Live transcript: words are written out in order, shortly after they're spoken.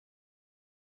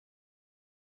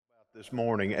This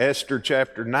morning, Esther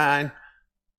chapter 9.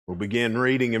 We'll begin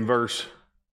reading in verse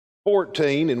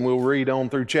 14 and we'll read on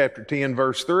through chapter 10,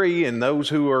 verse 3. And those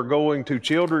who are going to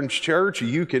Children's Church,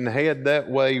 you can head that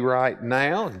way right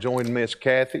now and join Miss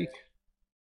Kathy.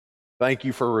 Thank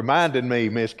you for reminding me,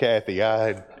 Miss Kathy. I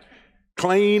had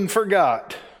clean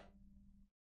forgot.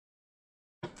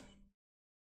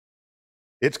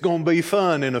 It's going to be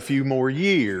fun in a few more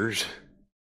years,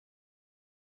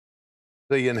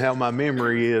 seeing how my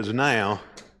memory is now.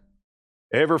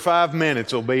 Every 5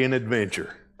 minutes will be an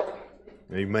adventure.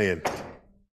 Amen.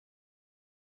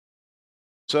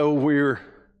 So we're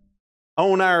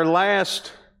on our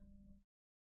last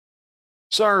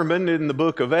sermon in the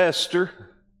book of Esther,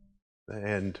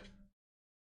 and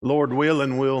Lord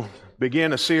willing, we'll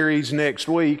begin a series next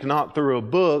week, not through a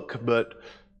book, but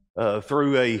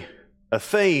through a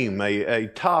theme, a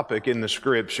topic in the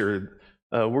Scripture.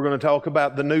 We're going to talk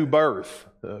about the new birth,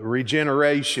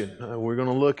 regeneration. We're going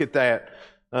to look at that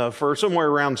for somewhere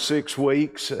around 6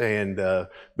 weeks and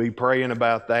be praying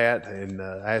about that and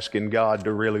asking God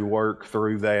to really work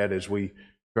through that as we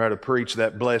try to preach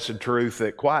that blessed truth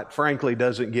that quite frankly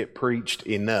doesn't get preached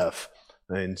enough.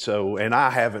 And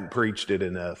I haven't preached it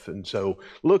enough. And so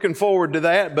looking forward to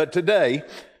that. But today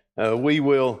we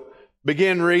will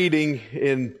begin reading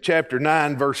in chapter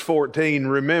 9, verse 14.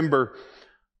 Remember,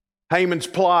 Haman's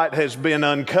plot has been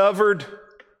uncovered.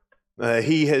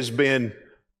 He has been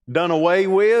done away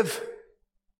with.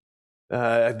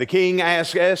 The king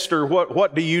asked Esther,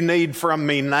 what do you need from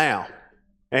me now?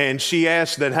 And she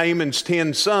asked that Haman's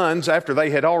 10 sons, after they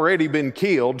had already been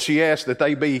killed, she asked that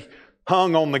they be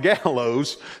hung on the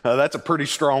gallows. That's a pretty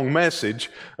strong message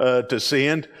to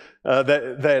send,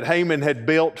 that Haman had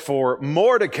built for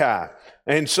Mordecai.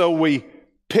 And so we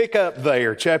pick up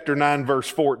there, chapter 9, verse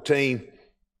 14.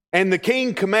 And the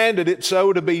king commanded it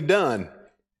so to be done.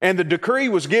 And the decree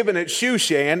was given at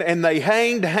Shushan, and they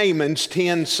hanged Haman's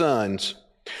 10 sons.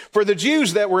 For the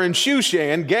Jews that were in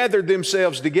Shushan gathered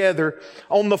themselves together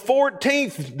on the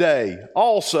 14th day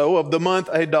also of the month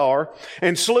Adar,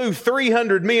 and slew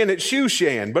 300 men at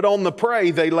Shushan, but on the prey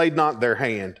they laid not their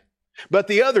hand. But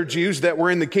the other Jews that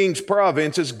were in the king's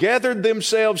provinces gathered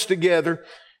themselves together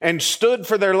and stood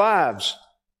for their lives,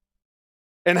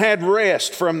 and had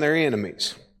rest from their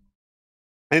enemies,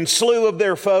 and slew of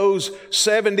their foes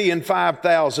 70 and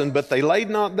 5,000, but they laid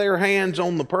not their hands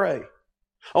on the prey.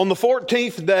 On the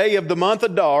 14th day of the month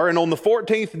Adar, and on the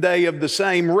 14th day of the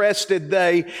same rested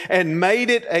they, and made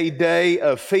it a day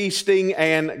of feasting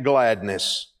and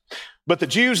gladness. But the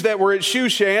Jews that were at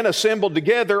Shushan assembled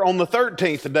together on the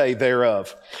 13th day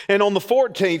thereof, and on the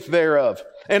 14th thereof,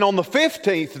 and on the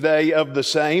 15th day of the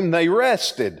same they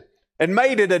rested, and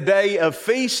made it a day of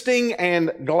feasting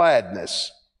and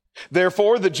gladness.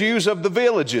 Therefore the Jews of the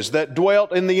villages that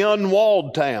dwelt in the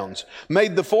unwalled towns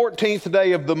made the 14th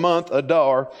day of the month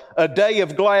Adar a day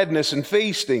of gladness and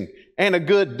feasting, and a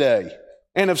good day,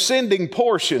 and of sending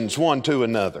portions one to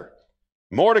another.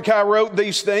 Mordecai wrote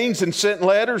these things and sent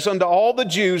letters unto all the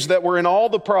Jews that were in all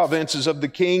the provinces of the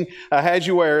king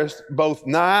Ahasuerus, both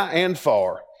nigh and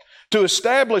far, to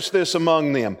establish this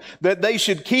among them, that they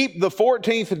should keep the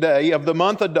 14th day of the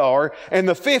month Adar and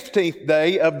the 15th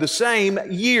day of the same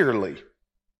yearly,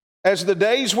 as the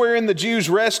days wherein the Jews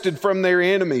rested from their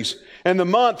enemies, and the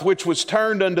month which was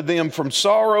turned unto them from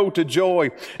sorrow to joy,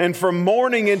 and from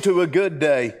mourning into a good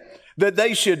day, that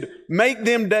they should make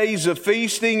them days of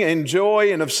feasting and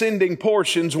joy, and of sending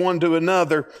portions one to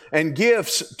another, and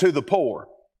gifts to the poor.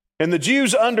 And the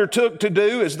Jews undertook to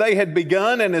do as they had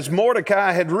begun, and as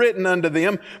Mordecai had written unto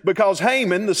them, because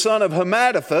Haman, the son of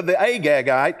Hammedatha, the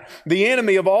Agagite, the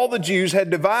enemy of all the Jews,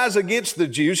 had devised against the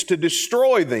Jews to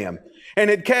destroy them, and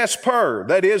had cast pur,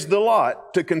 that is, the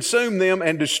lot, to consume them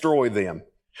and destroy them.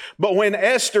 But when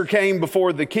Esther came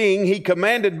before the king, he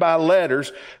commanded by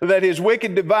letters that his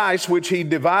wicked device which he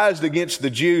devised against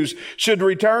the Jews should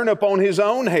return upon his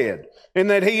own head, and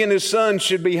that he and his sons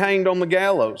should be hanged on the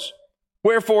gallows.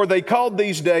 Wherefore they called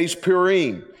these days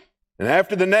Purim, and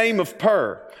after the name of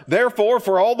Pur. Therefore,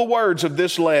 for all the words of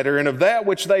this letter, and of that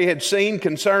which they had seen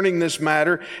concerning this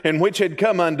matter, and which had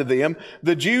come unto them,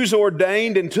 the Jews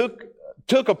ordained and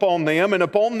took upon them, and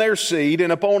upon their seed,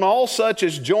 and upon all such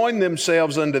as joined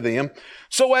themselves unto them,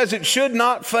 so as it should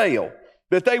not fail,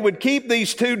 that they would keep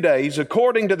these 2 days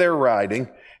according to their writing,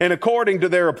 and according to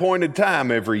their appointed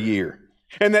time every year.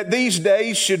 And that these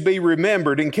days should be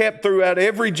remembered and kept throughout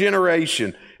every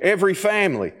generation, every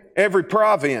family, every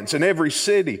province, and every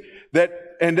city,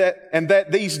 and that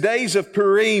these days of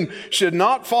Purim should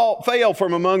not fail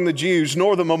from among the Jews,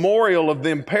 nor the memorial of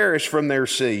them perish from their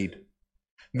seed.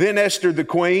 Then Esther the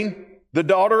queen, the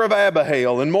daughter of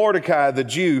Abihail, and Mordecai the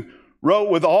Jew, wrote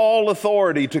with all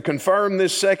authority to confirm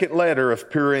this second letter of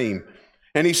Purim.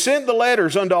 And he sent the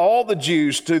letters unto all the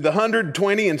Jews to the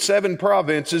 127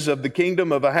 provinces of the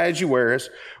kingdom of Ahasuerus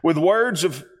with words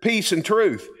of peace and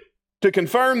truth, to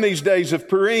confirm these days of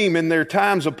Purim in their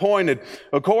times appointed,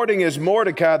 according as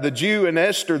Mordecai the Jew and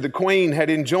Esther the queen had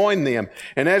enjoined them,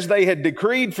 and as they had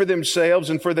decreed for themselves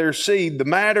and for their seed the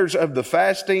matters of the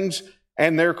fastings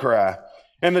and their cry.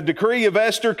 And the decree of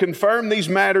Esther confirmed these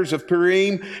matters of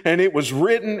Purim, and it was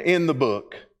written in the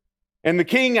book. And the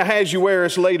king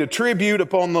Ahasuerus laid a tribute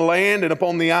upon the land and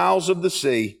upon the isles of the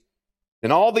sea,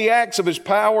 and all the acts of his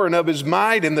power and of his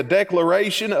might, and the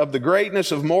declaration of the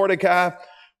greatness of Mordecai,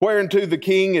 whereunto the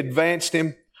king advanced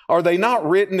him, are they not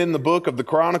written in the book of the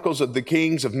chronicles of the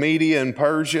kings of Media and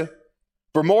Persia?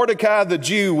 For Mordecai the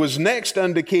Jew was next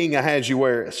unto King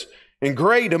Ahasuerus, and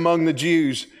great among the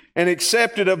Jews, and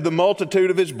accepted of the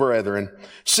multitude of his brethren,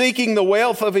 seeking the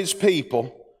wealth of his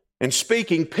people, and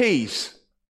speaking peace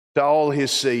to all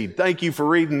his seed. Thank you for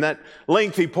reading that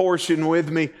lengthy portion with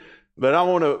me, but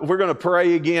we're going to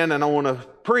pray again, and I want to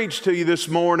preach to you this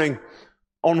morning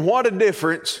on what a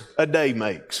difference a day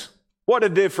makes. What a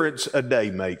difference a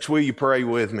day makes. Will you pray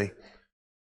with me?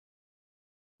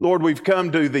 Lord, we've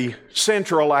come to the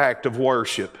central act of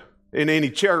worship in any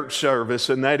church service,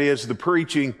 and that is the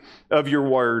preaching of your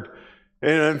word.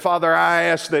 And Father, I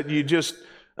ask that you just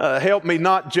help me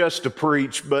not just to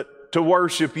preach, but to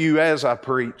worship you as I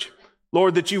preach.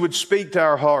 Lord, that you would speak to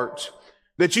our hearts,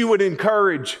 that you would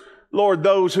encourage, Lord,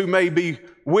 those who may be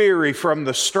weary from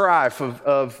the strife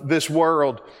of this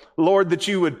world. Lord, that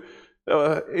you would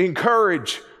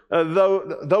encourage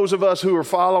those of us who are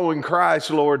following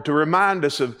Christ, Lord, to remind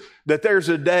us that there's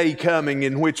a day coming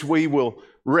in which we will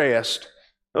rest.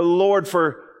 Lord,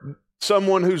 for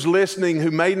someone who's listening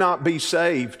who may not be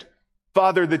saved,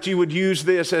 Father, that you would use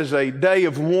this as a day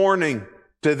of warning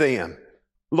to them.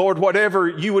 Lord, whatever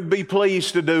you would be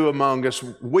pleased to do among us,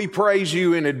 we praise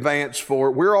you in advance for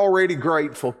it. We're already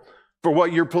grateful for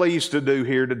what you're pleased to do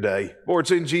here today. For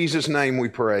it's in Jesus' name we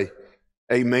pray.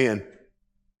 Amen.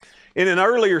 In an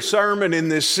earlier sermon in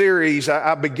this series,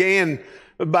 I began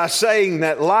by saying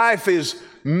that life is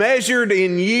measured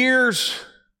in years,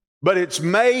 but it's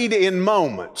made in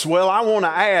moments. Well, I want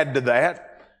to add to that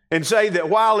and say that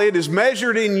while it is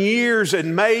measured in years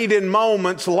and made in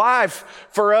moments, life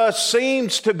for us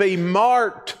seems to be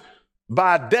marked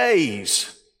by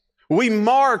days. We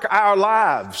mark our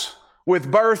lives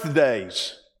with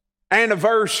birthdays,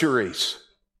 anniversaries,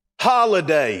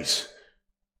 holidays,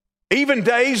 even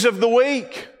days of the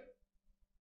week.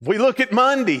 We look at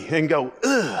Monday and go,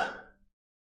 ugh.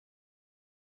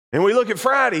 And we look at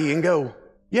Friday and go,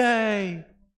 yay.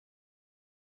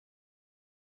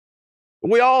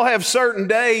 We all have certain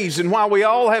days, and while we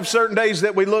all have certain days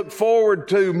that we look forward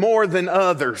to more than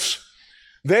others,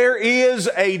 there is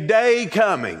a day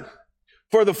coming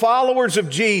for the followers of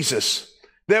Jesus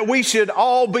that we should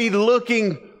all be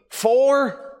looking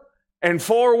for and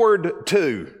forward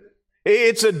to.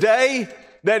 It's a day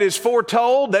that is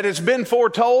foretold, that has been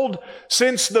foretold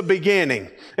since the beginning.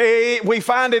 We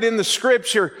find it in the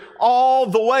Scripture all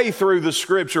the way through the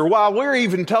Scripture. While we're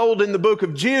even told in the book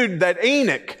of Jude that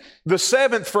Enoch, the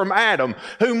seventh from Adam,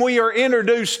 whom we are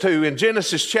introduced to in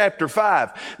Genesis chapter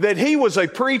 5, that he was a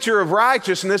preacher of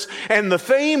righteousness, and the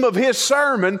theme of his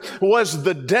sermon was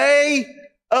the day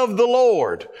of the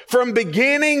Lord, from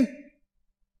beginning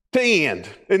to end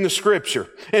in the Scripture.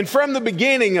 And from the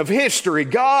beginning of history,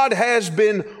 God has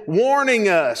been warning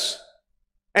us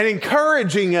and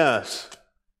encouraging us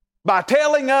by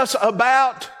telling us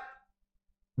about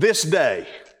this day.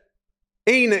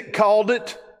 Enoch called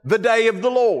it the day of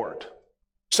the Lord.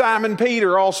 Simon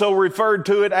Peter also referred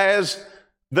to it as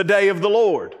the day of the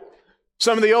Lord.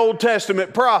 Some of the Old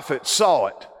Testament prophets saw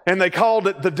it, and they called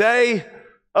it the day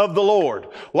of the Lord.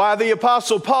 Why, the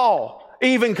Apostle Paul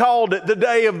even called it the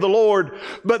day of the Lord,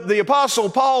 but the Apostle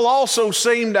Paul also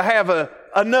seemed to have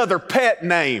another pet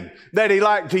name that he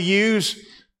liked to use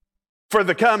for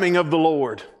the coming of the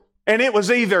Lord. And it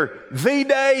was either the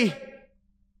day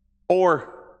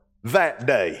or that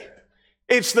day.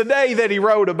 It's the day that he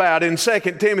wrote about in 2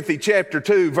 Timothy chapter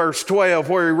 2, verse 12,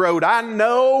 where he wrote, I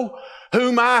know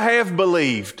whom I have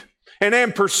believed, and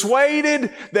am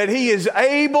persuaded that he is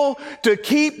able to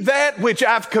keep that which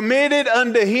I've committed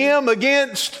unto him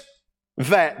against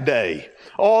that day.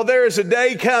 Oh, there is a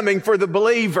day coming for the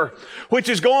believer, which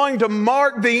is going to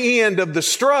mark the end of the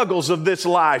struggles of this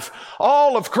life.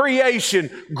 All of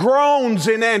creation groans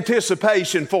in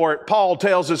anticipation for it, Paul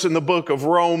tells us in the book of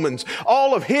Romans.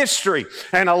 All of history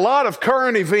and a lot of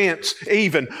current events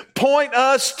even point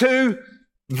us to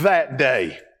that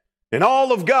day. And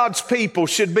all of God's people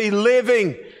should be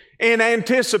living in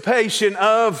anticipation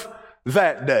of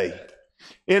that day.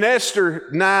 In Esther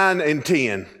 9 and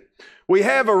 10, we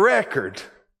have a record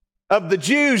of the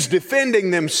Jews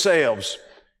defending themselves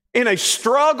in a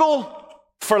struggle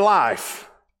for life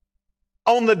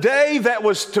on the day that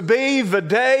was to be the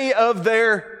day of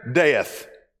their death.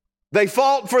 They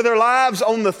fought for their lives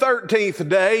on the 13th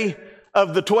day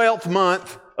of the 12th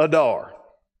month, Adar.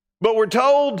 But we're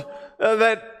told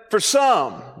that for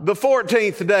some, the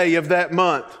 14th day of that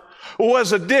month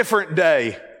was a different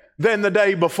day than the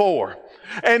day before.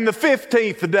 And the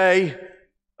 15th day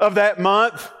of that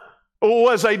month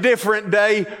was a different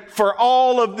day for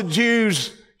all of the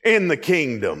Jews in the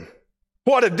kingdom.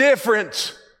 What a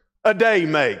difference a day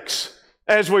makes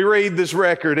as we read this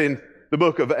record in the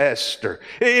book of Esther.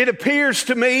 It appears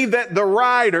to me that the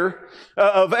writer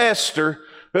of Esther,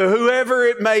 whoever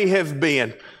it may have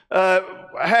been,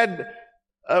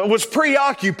 was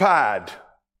preoccupied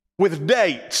with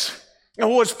dates,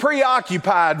 was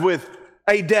preoccupied with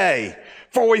a day.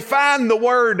 For we find the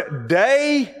word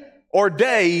day or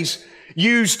days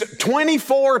used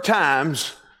 24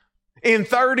 times in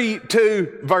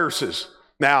 32 verses.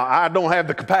 Now, I don't have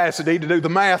the capacity to do the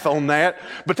math on that,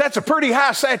 but that's a pretty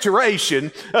high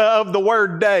saturation of the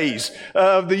word days,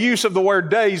 of the use of the word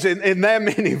days in that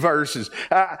many verses.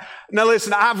 Now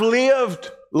listen, I've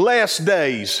lived less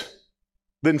days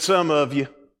than some of you,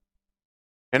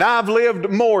 and I've lived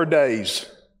more days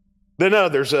than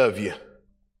others of you.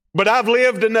 But I've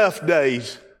lived enough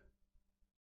days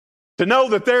to know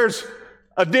that there's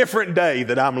a different day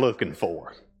that I'm looking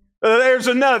for. There's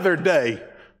another day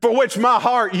for which my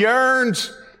heart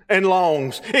yearns and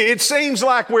longs. It seems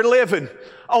like we're living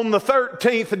on the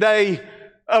 13th day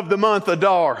of the month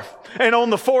Adar and on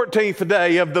the 14th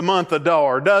day of the month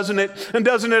Adar, doesn't it? And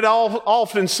doesn't it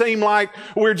often seem like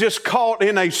we're just caught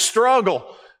in a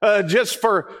struggle just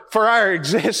for our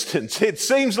existence? It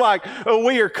seems like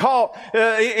we are caught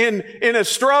in a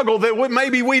struggle that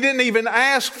maybe we didn't even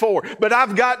ask for. But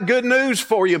I've got good news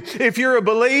for you. If you're a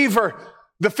believer,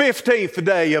 the 15th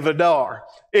day of Adar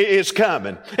is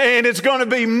coming. And it's going to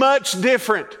be much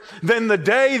different than the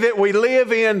day that we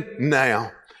live in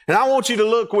now. And I want you to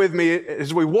look with me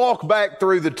as we walk back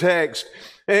through the text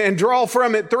and draw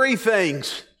from it three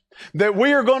things that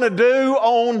we are going to do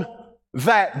on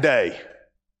that day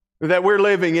that we're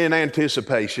living in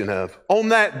anticipation of. On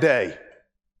that day,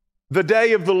 the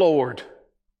day of the Lord,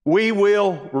 we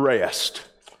will rest.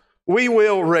 We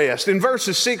will rest. In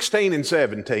verses 16 and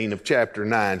 17 of chapter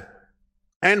 9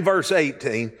 and verse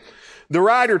 18, the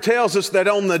writer tells us that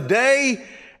on the day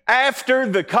after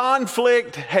the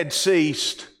conflict had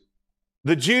ceased,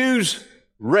 the Jews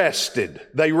rested.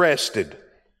 They rested.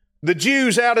 The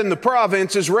Jews out in the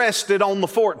provinces rested on the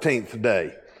 14th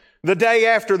day, the day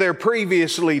after their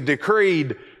previously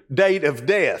decreed date of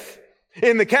death.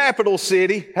 In the capital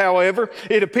city, however,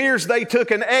 it appears they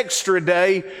took an extra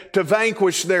day to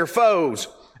vanquish their foes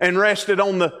and rested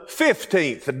on the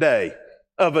 15th day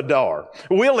of Adar.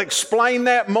 We'll explain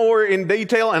that more in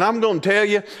detail, and I'm going to tell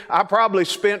you, I probably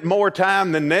spent more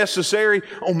time than necessary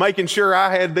on making sure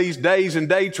I had these days and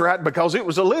dates right because it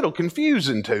was a little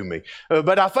confusing to me.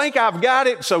 But I think I've got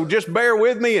it, so just bear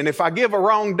with me, and if I give a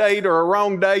wrong date or a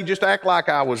wrong day, just act like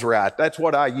I was right. That's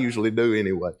what I usually do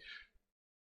anyway.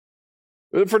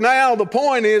 For now, the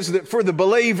point is that for the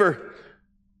believer,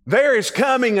 there is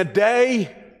coming a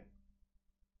day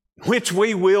in which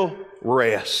we will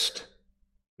rest.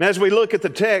 And as we look at the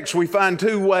text, we find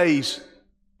two ways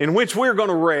in which we're going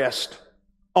to rest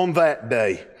on that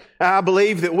day. I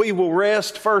believe that we will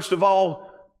rest, first of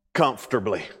all,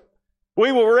 comfortably.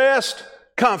 We will rest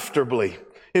comfortably.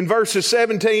 In verses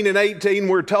 17 and 18,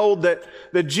 we're told that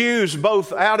the Jews,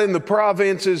 both out in the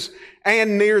provinces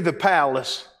and near the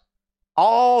palace,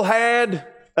 all had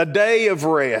a day of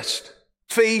rest,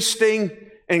 feasting,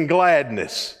 and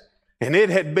gladness. And it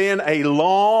had been a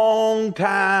long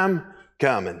time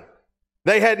coming.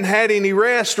 They hadn't had any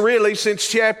rest really since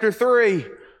chapter 3,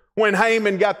 when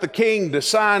Haman got the king to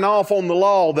sign off on the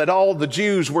law that all the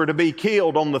Jews were to be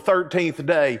killed on the 13th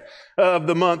day of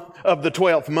the month of the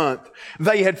 12th month.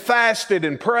 They had fasted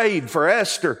and prayed for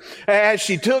Esther as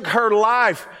she took her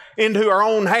life into her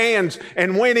own hands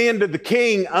and went into the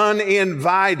king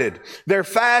uninvited. Their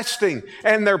fasting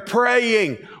and their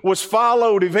praying was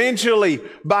followed eventually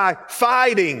by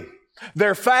fighting.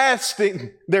 Their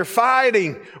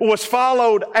fighting was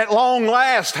followed at long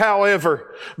last,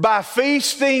 however, by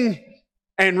feasting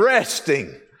and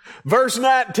resting. Verse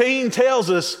 19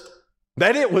 tells us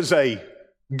that it was a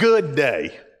good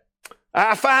day.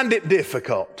 I find it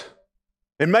difficult,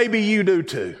 and maybe you do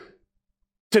too,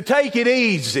 to take it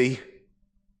easy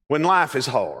when life is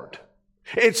hard.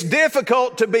 It's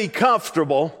difficult to be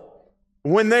comfortable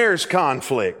when there's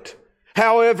conflict.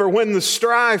 However, when the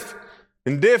strife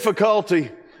and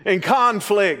difficulty and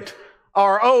conflict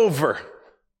are over,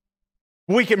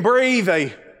 we can breathe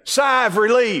a sigh of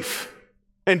relief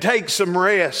and take some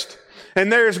rest.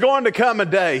 And there's going to come a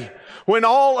day when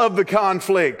all of the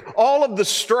conflict, all of the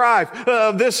strife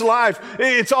of this life,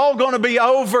 it's all going to be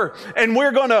over, and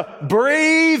we're going to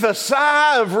breathe a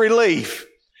sigh of relief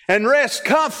and rest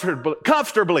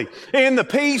comfortably in the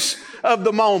peace of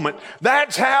the moment.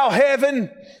 That's how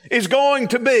heaven is going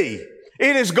to be.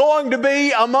 It is going to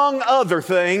be, among other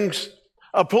things,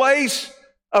 a place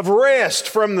of rest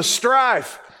from the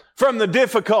strife, from the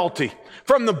difficulty,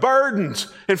 from the burdens,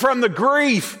 and from the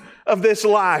grief of this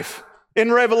life.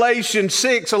 In Revelation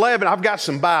 6:11, I've got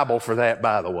some Bible for that,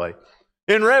 by the way.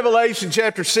 In Revelation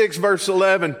chapter 6, verse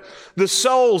 11, the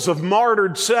souls of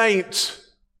martyred saints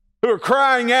who are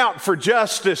crying out for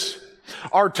justice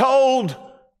are told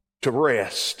to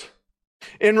rest.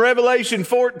 In Revelation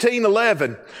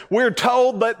 14:11, we're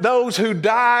told that those who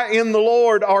die in the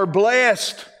Lord are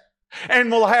blessed and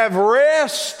will have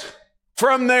rest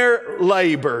from their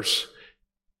labors.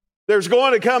 There's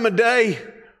going to come a day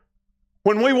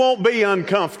when we won't be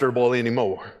uncomfortable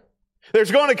anymore.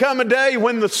 There's going to come a day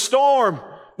when the storm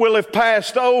will have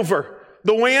passed over.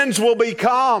 The winds will be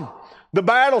calm. The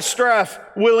battle strife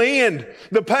will end.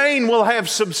 The pain will have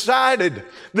subsided.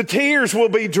 The tears will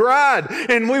be dried.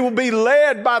 And we will be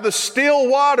led by the still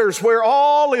waters where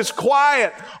all is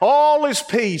quiet, all is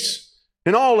peace,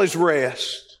 and all is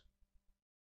rest.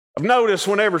 I've noticed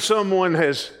whenever someone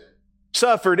has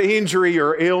suffered injury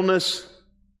or illness,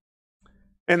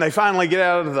 and they finally get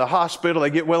out of the hospital, they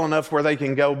get well enough where they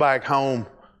can go back home,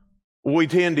 we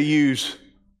tend to use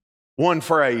one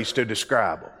phrase to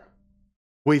describe them.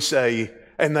 We say,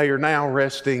 and they are now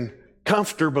resting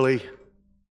comfortably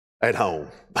at home.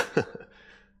 But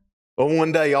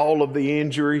one day all of the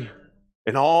injury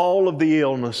and all of the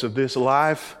illness of this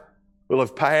life will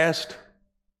have passed,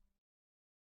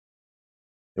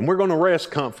 and we're going to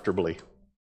rest comfortably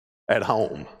at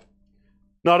home.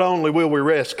 Not only will we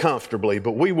rest comfortably,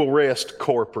 but we will rest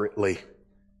corporately.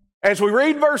 As we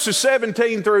read verses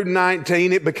 17 through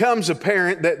 19, it becomes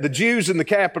apparent that the Jews in the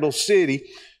capital city,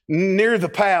 near the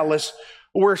palace,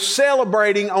 were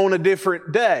celebrating on a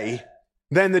different day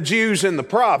than the Jews in the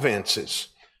provinces.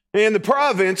 In the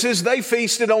provinces, they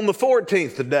feasted on the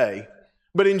 14th day.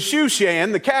 But in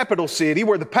Shushan, the capital city,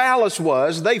 where the palace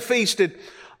was, they feasted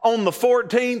on the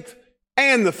 14th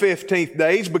and the 15th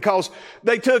days, because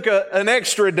they took an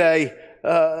extra day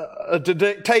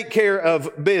to take care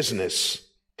of business.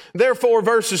 Therefore,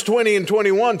 verses 20 and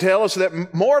 21 tell us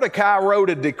that Mordecai wrote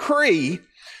a decree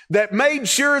that made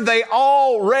sure they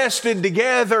all rested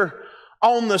together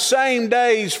on the same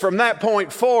days from that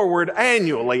point forward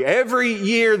annually. Every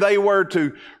year they were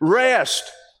to rest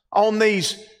on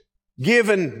these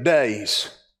given days.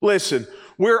 Listen,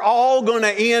 we're all going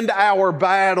to end our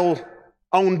battle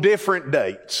on different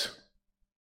dates.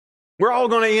 We're all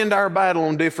going to end our battle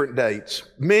on different dates.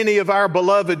 Many of our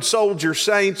beloved soldier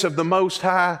saints of the Most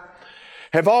High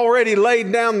have already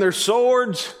laid down their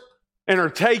swords and are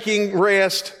taking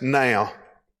rest now.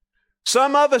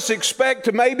 Some of us expect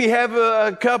to maybe have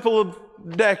a couple of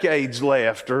decades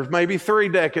left, or maybe 3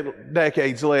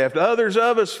 decades left. Others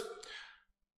of us,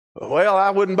 well, I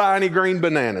wouldn't buy any green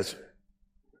bananas.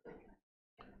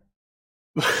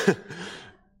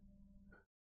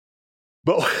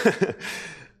 But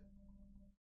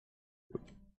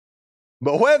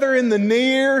whether in the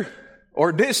near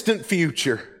or distant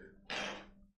future,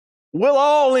 we'll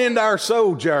all end our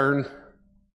sojourn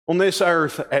on this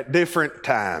earth at different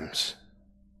times.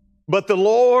 But the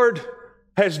Lord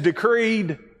has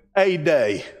decreed a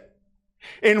day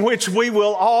in which we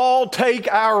will all take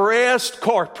our rest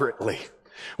corporately.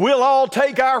 We'll all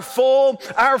take our full,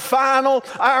 our final,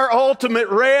 our ultimate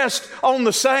rest on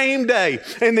the same day.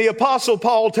 And the Apostle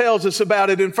Paul tells us about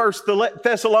it in 1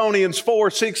 Thessalonians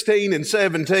 4:16 and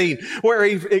 17, where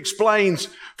he explains,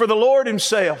 "For the Lord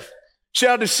himself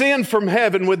shall descend from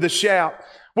heaven with a shout,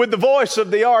 with the voice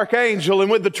of the archangel, and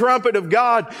with the trumpet of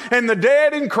God, and the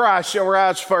dead in Christ shall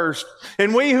rise first.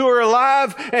 And we who are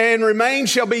alive and remain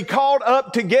shall be caught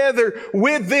up together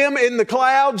with them in the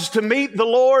clouds to meet the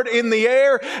Lord in the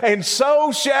air, and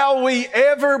so shall we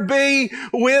ever be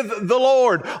with the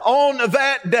Lord." On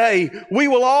that day, we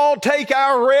will all take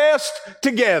our rest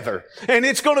together, and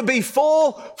it's going to be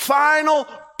full, final,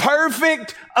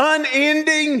 perfect,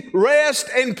 unending rest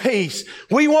and peace.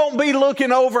 We won't be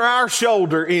looking over our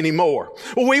shoulder anymore.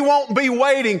 We won't be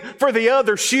waiting for the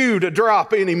other shoe to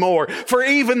drop anymore. For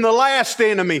even the last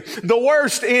enemy, the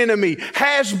worst enemy,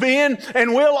 has been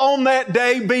and will on that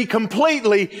day be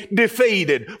completely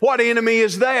defeated. What enemy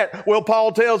is that? Well,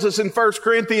 Paul tells us in 1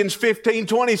 Corinthians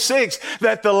 15:26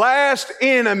 that the last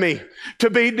enemy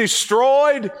to be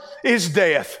destroyed is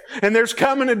death. And there's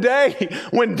coming a day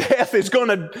when death is going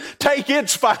to take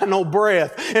its final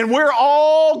breath, and we're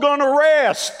all going to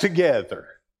rest together.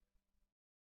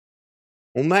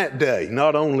 On that day,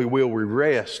 not only will we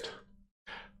rest,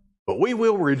 but we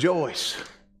will rejoice.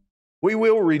 We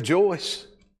will rejoice.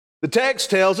 The text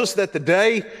tells us that the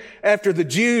day after the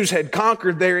Jews had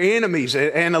conquered their enemies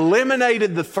and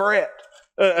eliminated the threat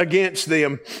against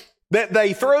them, that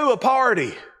they threw a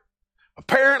party.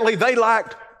 Apparently, they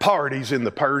liked parties in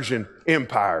the Persian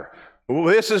Empire. Well,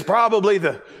 this is probably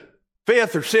the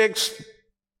 5th or 6th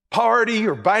party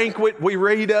or banquet we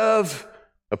read of.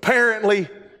 Apparently,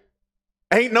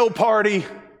 ain't no party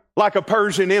like a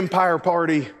Persian Empire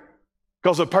party,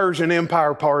 because a Persian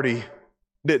Empire party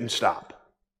didn't stop.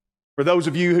 For those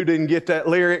of you who didn't get that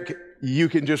lyric, you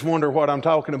can just wonder what I'm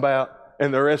talking about.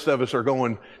 And the rest of us are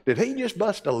going, did he just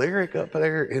bust a lyric up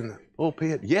there in the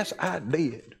pulpit? Yes, I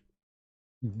did.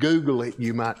 Google it,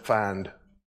 you might find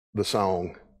the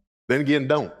song. Then again,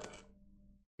 don't.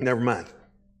 Never mind.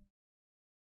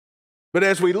 But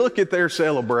as we look at their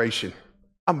celebration,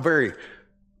 I'm very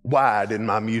wide in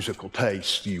my musical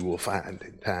taste, you will find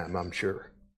in time, I'm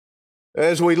sure.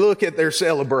 As we look at their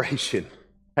celebration,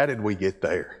 how did we get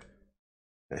there?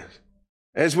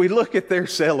 As we look at their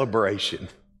celebration,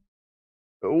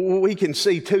 we can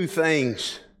see two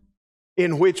things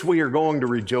in which we are going to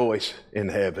rejoice in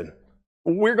heaven.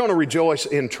 We're going to rejoice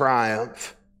in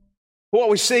triumph. What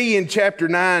we see in chapter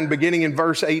 9, beginning in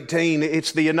verse 18,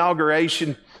 it's the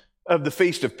inauguration of the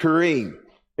Feast of Purim.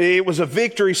 It was a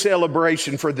victory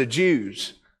celebration for the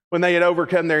Jews when they had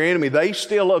overcome their enemy. They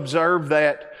still observe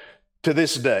that to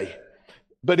this day.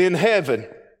 But in heaven,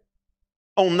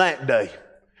 on that day,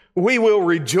 we will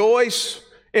rejoice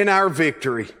in our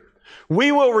victory.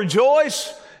 We will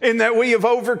rejoice in that we have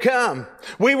overcome.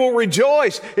 We will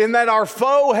rejoice in that our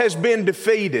foe has been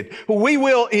defeated. We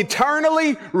will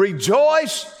eternally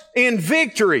rejoice in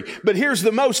victory. But here's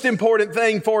the most important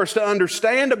thing for us to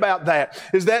understand about that,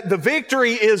 is that the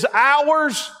victory is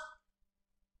ours,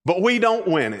 but we don't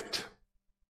win it.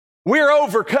 We're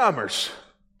overcomers,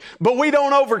 but we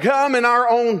don't overcome in our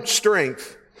own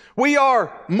strength. We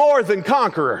are more than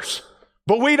conquerors,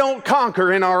 but we don't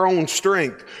conquer in our own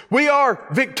strength. We are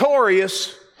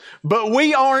victorious, but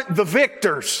we aren't the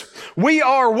victors. We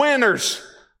are winners,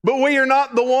 but we are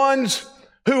not the ones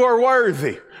who are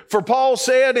worthy. For Paul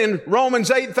said in Romans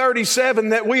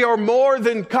 8:37 that we are more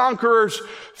than conquerors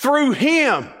through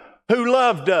Him who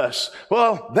loved us.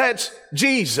 Well, that's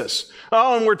Jesus.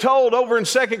 Oh, and we're told over in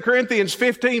 2 Corinthians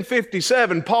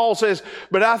 15:57, Paul says,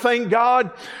 but I thank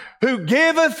God who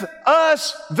giveth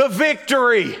us the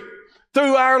victory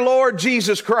through our Lord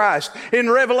Jesus Christ. In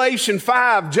Revelation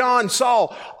 5, John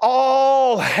saw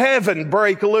all heaven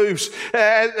break loose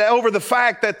over the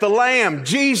fact that the Lamb,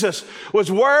 Jesus, was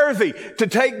worthy to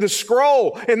take the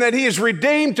scroll and that He has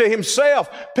redeemed to Himself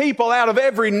people out of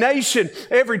every nation,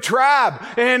 every tribe,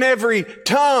 and every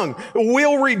tongue.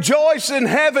 We'll rejoice in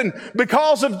heaven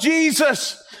because of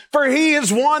Jesus, for He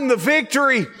has won the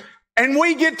victory and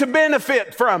we get to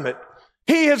benefit from it.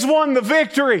 He has won the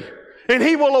victory, and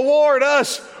He will award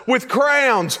us with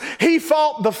crowns. He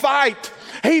fought the fight.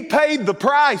 He paid the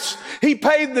price. He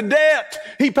paid the debt.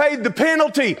 He paid the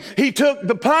penalty. He took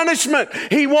the punishment.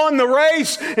 He won the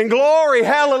race. And glory,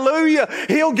 hallelujah,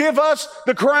 He'll give us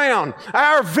the crown.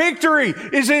 Our victory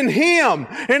is in Him.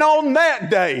 And on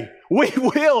that day, we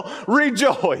will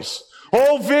rejoice.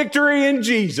 Oh, victory in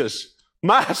Jesus,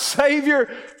 my Savior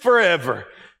forever.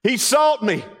 He sought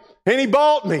me. And He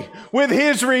bought me with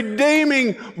His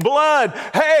redeeming blood.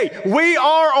 Hey, we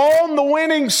are on the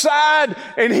winning side,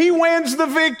 and He wins the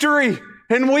victory,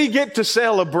 and we get to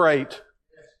celebrate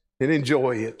and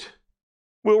enjoy it.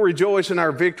 We'll rejoice in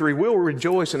our victory. We'll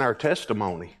rejoice in our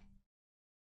testimony.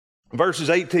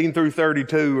 Verses 18 through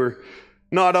 32 are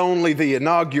not only the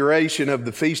inauguration of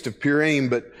the Feast of Purim,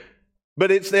 but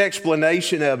it's the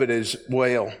explanation of it as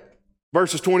well.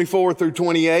 Verses 24 through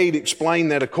 28 explain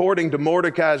that according to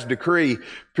Mordecai's decree,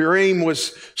 Purim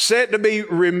was set to be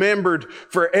remembered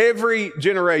for every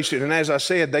generation. And as I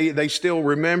said, they still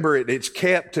remember it. It's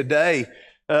kept today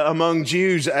among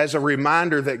Jews as a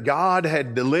reminder that God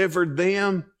had delivered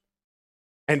them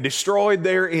and destroyed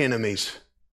their enemies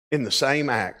in the same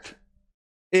act.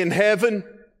 In heaven,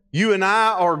 You and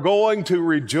I are going to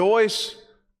rejoice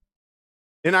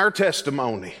in our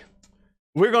testimony.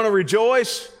 We're going to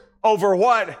rejoice over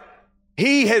what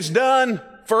He has done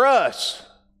for us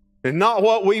and not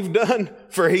what we've done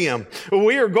for Him.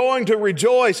 We are going to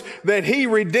rejoice that He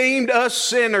redeemed us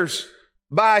sinners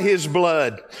by His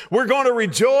blood. We're going to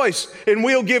rejoice and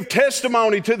we'll give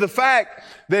testimony to the fact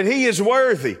that He is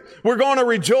worthy. We're going to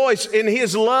rejoice in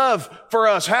His love for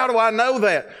us. How do I know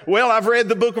that? Well, I've read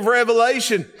the book of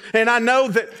Revelation, and I know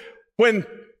that when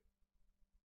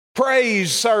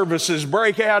praise services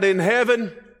break out in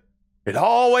heaven, it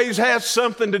always has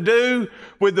something to do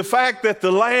with the fact that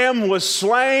the Lamb was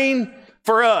slain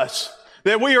for us,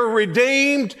 that we are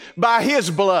redeemed by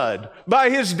His blood, by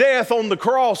His death on the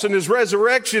cross and His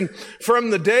resurrection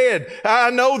from the dead. I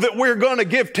know that we're going to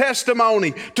give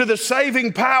testimony to the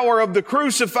saving power of the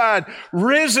crucified,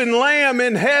 risen Lamb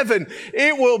in heaven.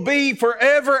 It will be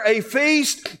forever a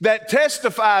feast that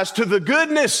testifies to the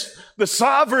goodness, the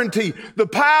sovereignty, the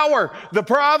power, the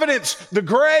providence, the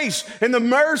grace, and the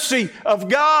mercy of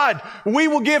God. We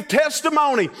will give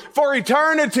testimony for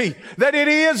eternity that it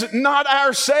is not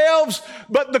ourselves,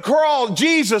 but the cross,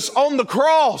 Jesus on the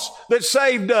cross that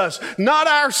saved us. Not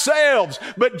ourselves,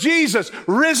 but Jesus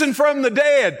risen from the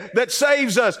dead that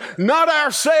saves us. Not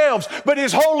ourselves, but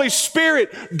His Holy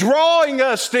Spirit drawing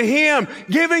us to Him,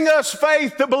 giving us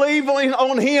faith to believe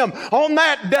on Him. On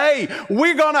that day,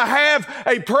 we're going to have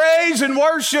a praise and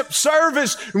worship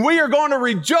service. We are going to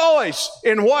rejoice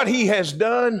in what He has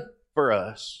done for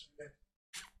us.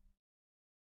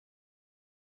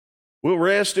 We'll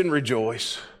rest and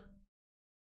rejoice.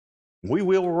 We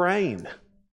will reign.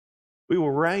 We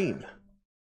will reign.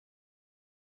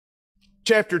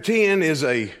 Chapter 10 is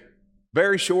a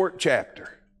very short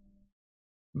chapter,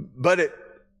 but it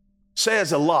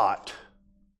says a lot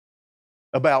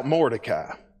about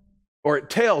Mordecai, or it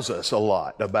tells us a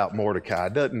lot about Mordecai.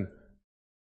 It doesn't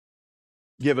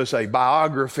give us a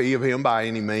biography of him by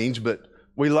any means, but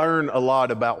we learn a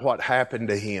lot about what happened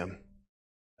to him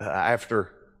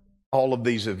after all of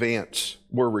these events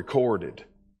were recorded.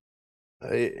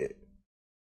 It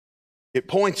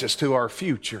points us to our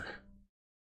future.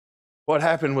 What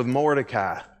happened with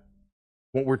Mordecai,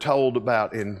 what we're told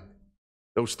about in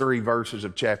those 3 verses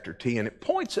of chapter 10, it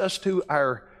points us to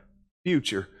our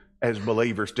future as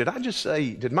believers. Did I just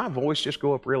say, did my voice just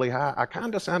go up really high? I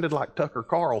kind of sounded like Tucker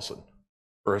Carlson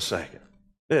for a second,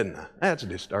 didn't I? That's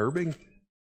disturbing.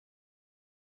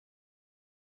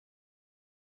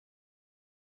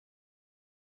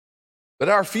 But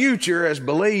our future as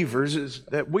believers is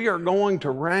that we are going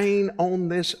to reign on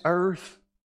this earth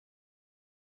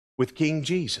with King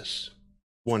Jesus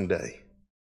one day.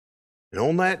 And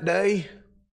on that day,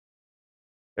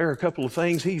 there are a couple of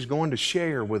things He's going to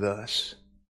share with us.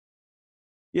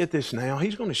 Get this now.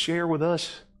 He's going to share with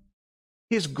us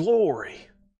His glory.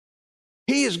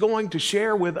 He is going to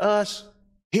share with us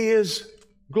His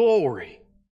glory.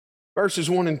 Verses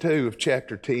 1 and 2 of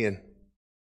chapter 10.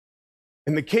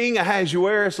 And the king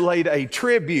Ahasuerus laid a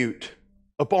tribute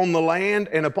upon the land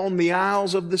and upon the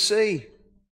isles of the sea,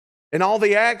 and all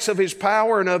the acts of his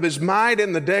power and of his might,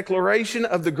 and the declaration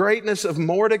of the greatness of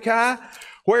Mordecai,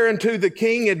 whereunto the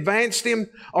king advanced him,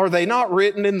 are they not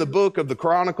written in the book of the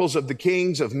Chronicles of the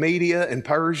kings of Media and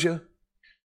Persia?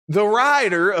 The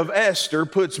writer of Esther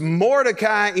puts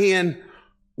Mordecai in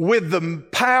with the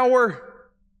power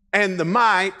and the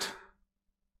might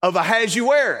of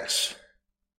Ahasuerus.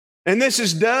 And this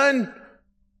is done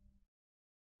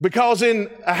because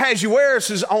in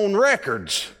Ahasuerus' own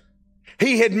records,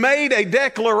 he had made a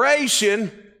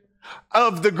declaration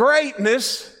of the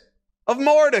greatness of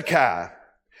Mordecai.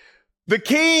 The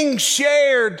king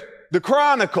shared the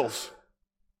chronicles,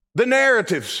 the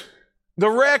narratives, the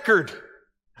record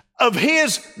of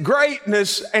his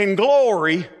greatness and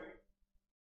glory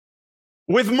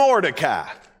with Mordecai.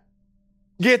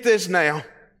 Get this now.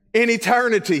 In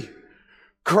eternity,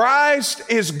 Christ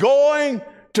is going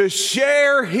to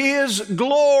share His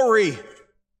glory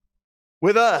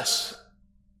with us,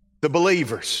 the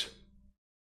believers.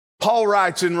 Paul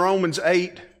writes in Romans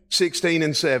 8:16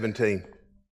 and 17,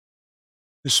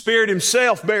 the Spirit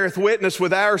Himself beareth witness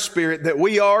with our spirit that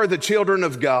we are the children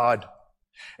of God.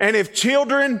 And if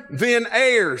children, then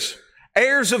heirs,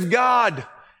 heirs of God,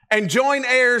 and joint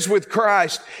heirs with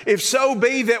Christ, if so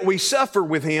be that we suffer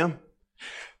with Him,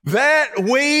 that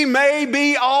we may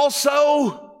be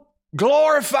also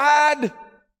glorified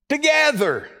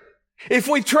together. If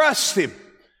we trust Him,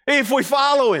 if we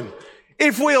follow Him,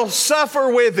 if we'll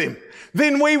suffer with Him,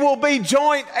 then we will be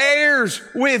joint heirs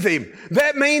with Him.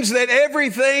 That means that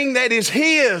everything that is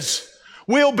His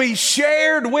will be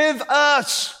shared with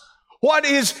us. What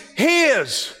is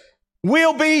His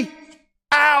will be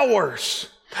ours.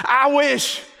 I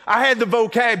wish I had the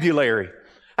vocabulary.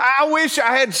 I wish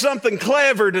I had something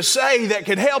clever to say that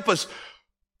could help us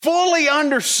fully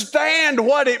understand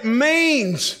what it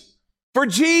means for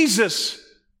Jesus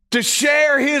to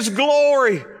share His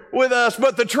glory with us.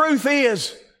 But the truth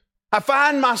is, I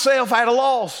find myself at a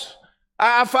loss.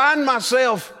 I find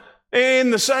myself in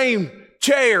the same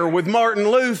chair with Martin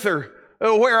Luther,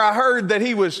 where I heard that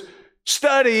he was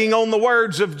studying on the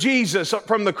words of Jesus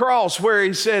from the cross, where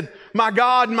he said, my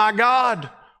God,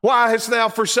 why hast thou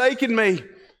forsaken me?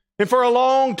 And for a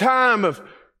long time of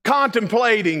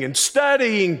contemplating and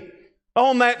studying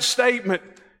on that statement,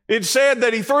 it said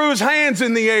that he threw his hands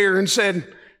in the air and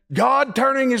said, God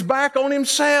turning His back on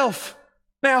Himself.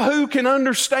 Now, who can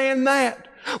understand that?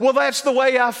 Well, that's the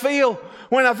way I feel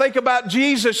when I think about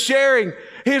Jesus sharing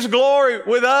His glory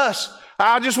with us.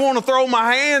 I just want to throw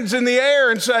my hands in the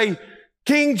air and say,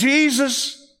 King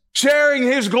Jesus sharing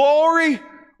His glory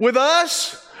with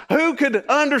us? Who could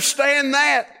understand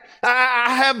that?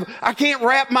 I can't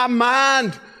wrap my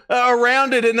mind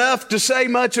around it enough to say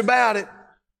much about it.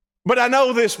 But I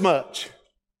know this much,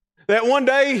 that one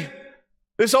day,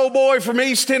 this old boy from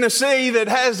East Tennessee that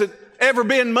hasn't ever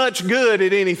been much good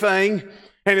at anything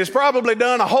and has probably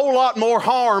done a whole lot more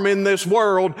harm in this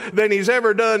world than he's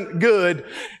ever done good,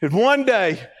 and one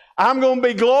day I'm going to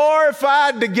be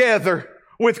glorified together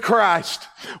with Christ.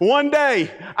 One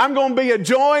day I'm going to be a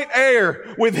joint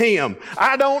heir with Him.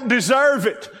 I don't deserve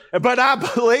it, but I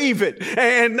believe it.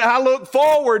 And I look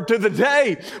forward to the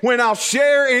day when I'll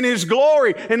share in His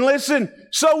glory. And listen,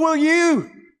 so will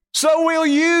you. So will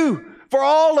you. For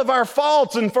all of our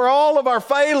faults and for all of our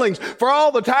failings, for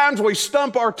all the times we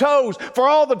stump our toes, for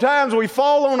all the times we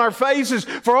fall on our faces,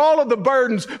 for all of the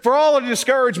burdens, for all of the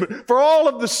discouragement, for all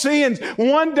of the sins,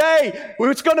 one day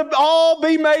it's going to all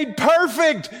be made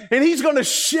perfect, and He's going to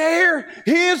share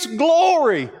His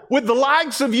glory with the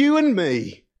likes of you and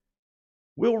me.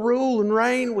 We'll rule and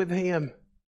reign with Him.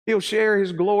 He'll share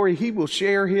His glory. He will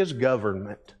share His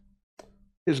government.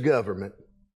 His government.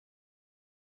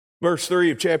 Verse 3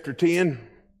 of chapter 10.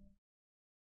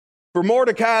 For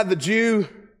Mordecai the Jew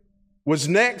was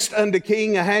next unto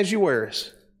King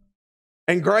Ahasuerus,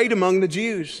 and great among the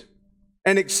Jews,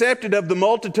 and accepted of the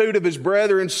multitude of his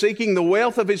brethren, seeking the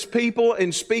wealth of his people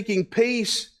and speaking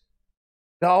peace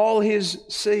to all his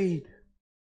seed.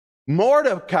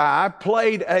 Mordecai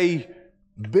played a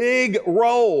big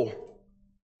role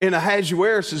in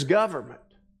Ahasuerus' government.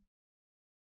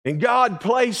 And God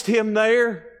placed him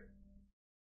there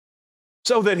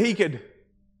so that he could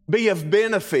be of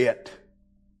benefit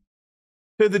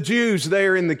to the Jews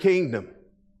there in the kingdom.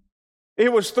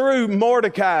 It was through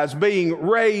Mordecai's being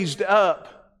raised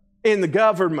up in the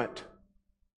government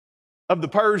of the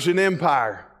Persian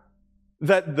Empire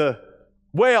that the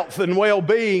wealth and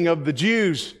well-being of the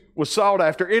Jews was sought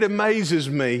after. It amazes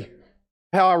me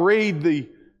how I read the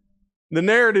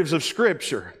narratives of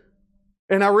Scripture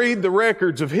and I read the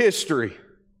records of history,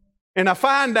 and I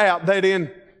find out that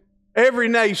in every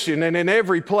nation and in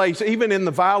every place, even in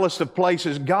the vilest of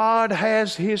places, God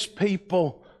has His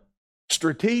people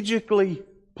strategically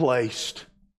placed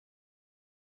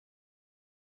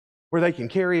where they can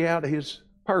carry out His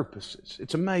purposes.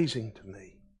 It's amazing to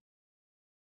me.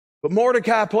 But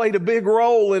Mordecai played a big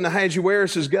role in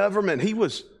Ahasuerus' government. He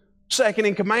was second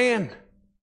in command,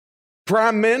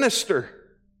 prime minister,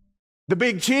 the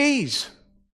big cheese,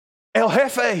 El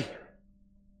Jefe,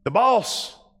 the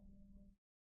boss.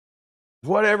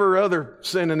 Whatever other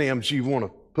synonyms you want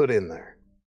to put in there.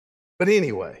 But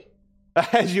anyway,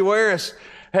 Ahasuerus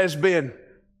has been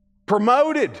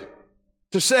promoted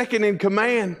to second in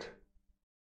command.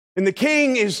 And the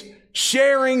king is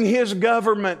sharing his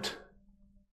government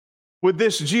with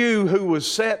this Jew who was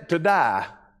set to die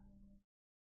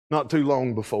not too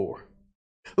long before.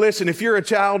 Listen, if you're a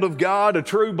child of God, a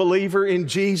true believer in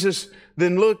Jesus,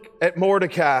 then look at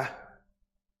Mordecai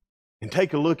and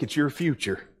take a look at your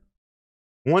future.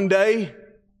 One day,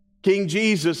 King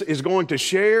Jesus is going to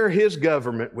share His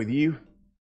government with you.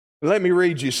 Let me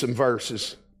read you some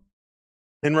verses.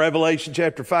 In Revelation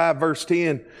chapter 5, verse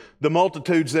 10, the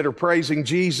multitudes that are praising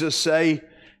Jesus say,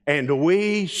 "And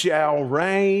we shall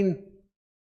reign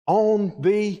on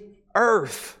the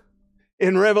earth."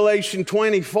 In Revelation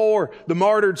 24, the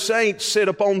martyred saints sit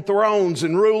upon thrones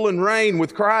and rule and reign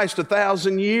with Christ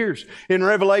 1,000 years. In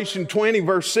Revelation 20,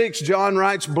 verse 6, John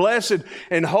writes, "Blessed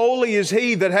and holy is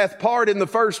he that hath part in the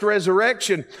first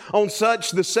resurrection. On such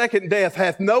the second death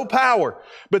hath no power,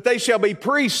 but they shall be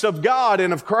priests of God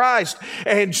and of Christ,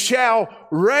 and shall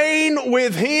reign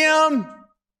with Him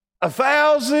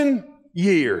 1,000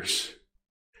 years."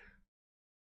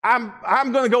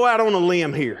 I'm going to go out on a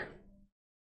limb here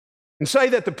and say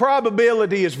that the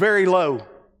probability is very low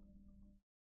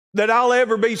that I'll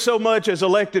ever be so much as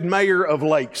elected mayor of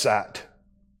Lakeside.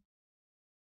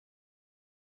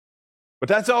 But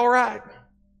that's all right,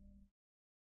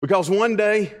 because one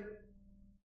day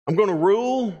I'm going to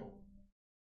rule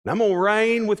and I'm going to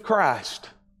reign with Christ.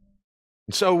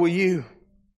 And so will you.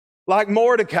 Like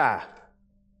Mordecai,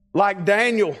 like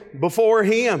Daniel before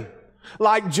him,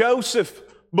 like Joseph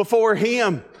before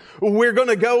him, we're going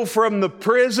to go from the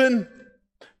prison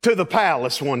to the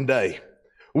palace one day.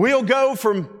 We'll go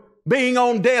from being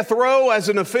on death row as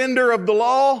an offender of the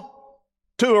law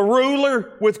to a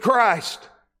ruler with Christ,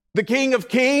 the King of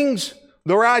Kings,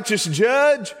 the righteous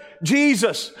judge.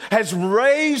 Jesus has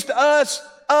raised us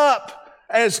up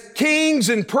as kings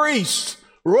and priests,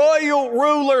 royal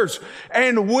rulers,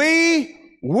 and we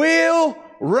will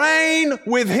reign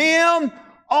with Him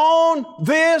on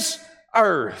this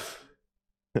earth.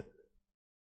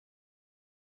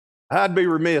 I'd be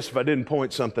remiss if I didn't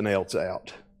point something else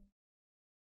out.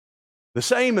 The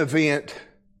same event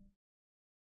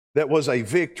that was a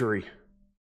victory,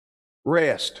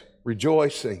 rest,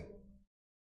 rejoicing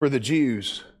for the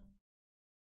Jews,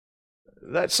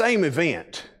 that same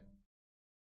event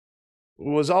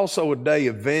was also a day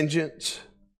of vengeance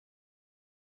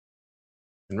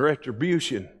and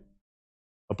retribution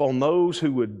upon those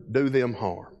who would do them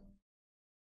harm.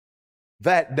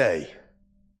 That day,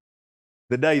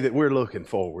 the day that we're looking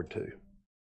forward to,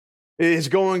 is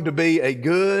going to be a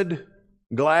good,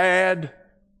 glad,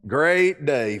 great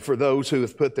day for those who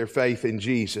have put their faith in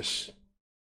Jesus.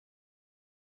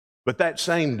 But that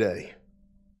same day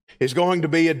is going to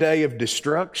be a day of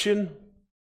destruction,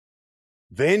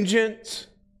 vengeance,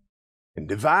 and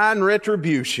divine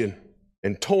retribution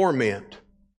and torment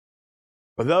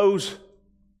for those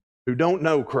who don't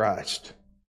know Christ.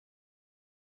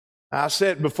 I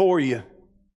set before you,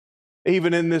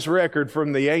 even in this record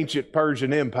from the ancient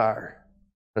Persian Empire,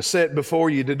 I set before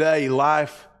you today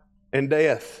life and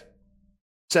death,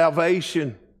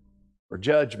 salvation or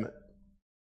judgment,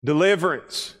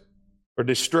 deliverance or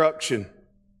destruction,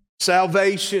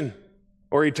 salvation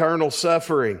or eternal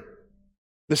suffering.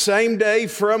 The same day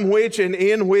from which and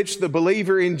in which the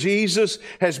believer in Jesus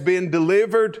has been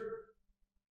delivered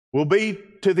will be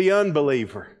to the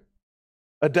unbeliever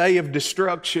a day of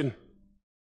destruction,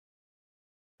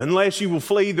 unless you will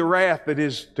flee the wrath that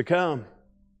is to come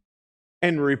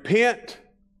and repent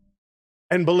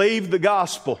and believe the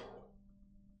gospel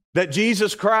that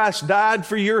Jesus Christ died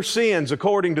for your sins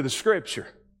according to the Scripture,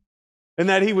 and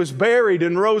that He was buried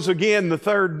and rose again the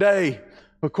third day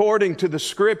according to the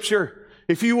Scripture.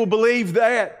 If you will believe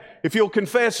that, if you'll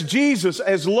confess Jesus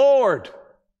as Lord,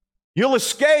 you'll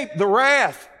escape the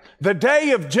wrath, the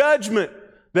day of judgment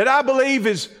that I believe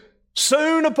is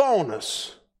soon upon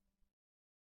us.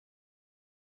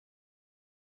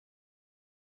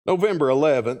 November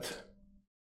 11th,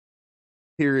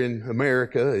 here in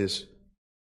America, is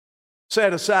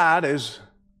set aside as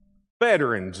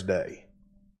Veterans Day.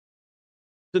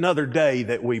 It's another day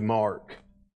that we mark.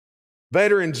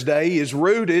 Veterans Day is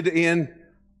rooted in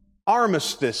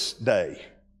Armistice Day,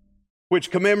 which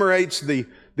commemorates the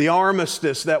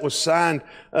armistice that was signed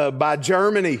by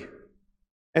Germany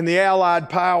and the Allied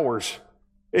powers.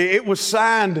 It was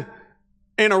signed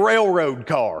in a railroad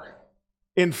car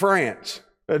in France,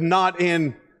 not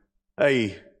in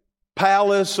a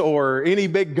palace or any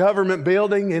big government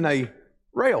building, in a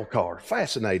rail car.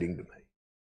 Fascinating to me.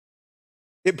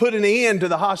 It put an end to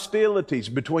the hostilities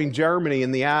between Germany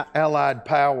and the Allied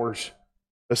powers,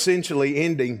 essentially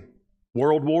ending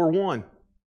World War I,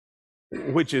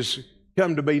 which has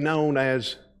come to be known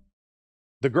as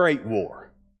the Great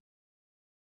War.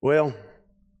 Well,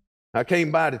 I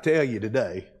came by to tell you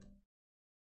today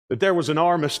that there was an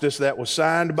armistice that was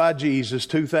signed by Jesus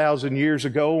 2,000 years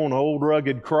ago on an old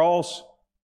rugged cross.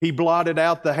 He blotted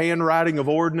out the handwriting of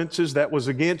ordinances that was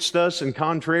against us and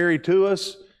contrary to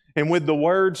us, and with the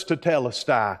words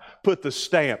tetelestai, put the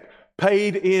stamp,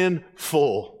 paid in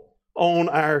full, on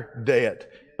our debt.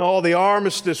 Oh, the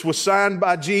armistice was signed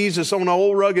by Jesus on an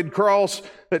old rugged cross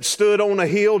that stood on a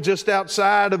hill just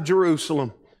outside of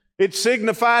Jerusalem. It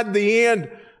signified the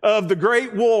end of the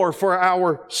great war for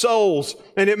our souls,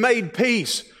 and it made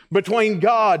peace between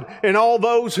God and all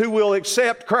those who will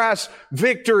accept Christ's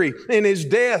victory in His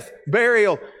death,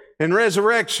 burial, and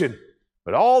resurrection.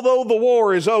 But although the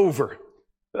war is over,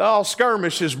 all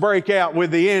skirmishes break out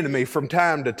with the enemy from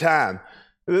time to time.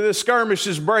 The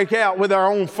skirmishes break out with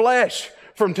our own flesh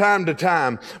from time to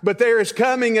time. But there is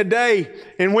coming a day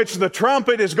in which the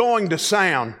trumpet is going to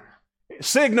sound,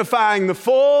 signifying the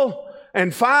full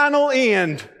and final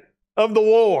end of the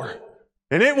war,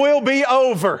 and it will be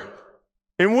over,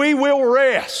 and we will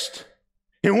rest,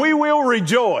 and we will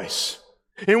rejoice,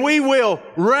 and we will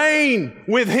reign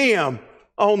with Him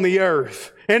on the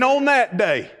earth. And on that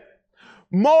day,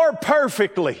 more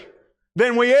perfectly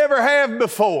than we ever have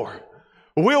before,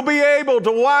 we'll be able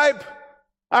to wipe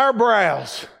our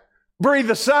brows, breathe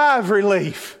a sigh of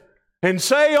relief, and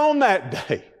say on that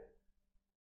day,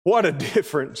 what a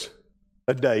difference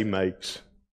a day makes.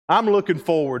 I'm looking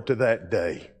forward to that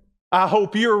day. I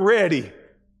hope you're ready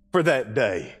for that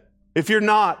day. If you're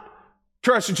not,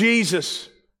 trust Jesus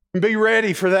and be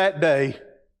ready for that day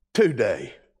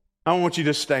today. I want you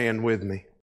to stand with me.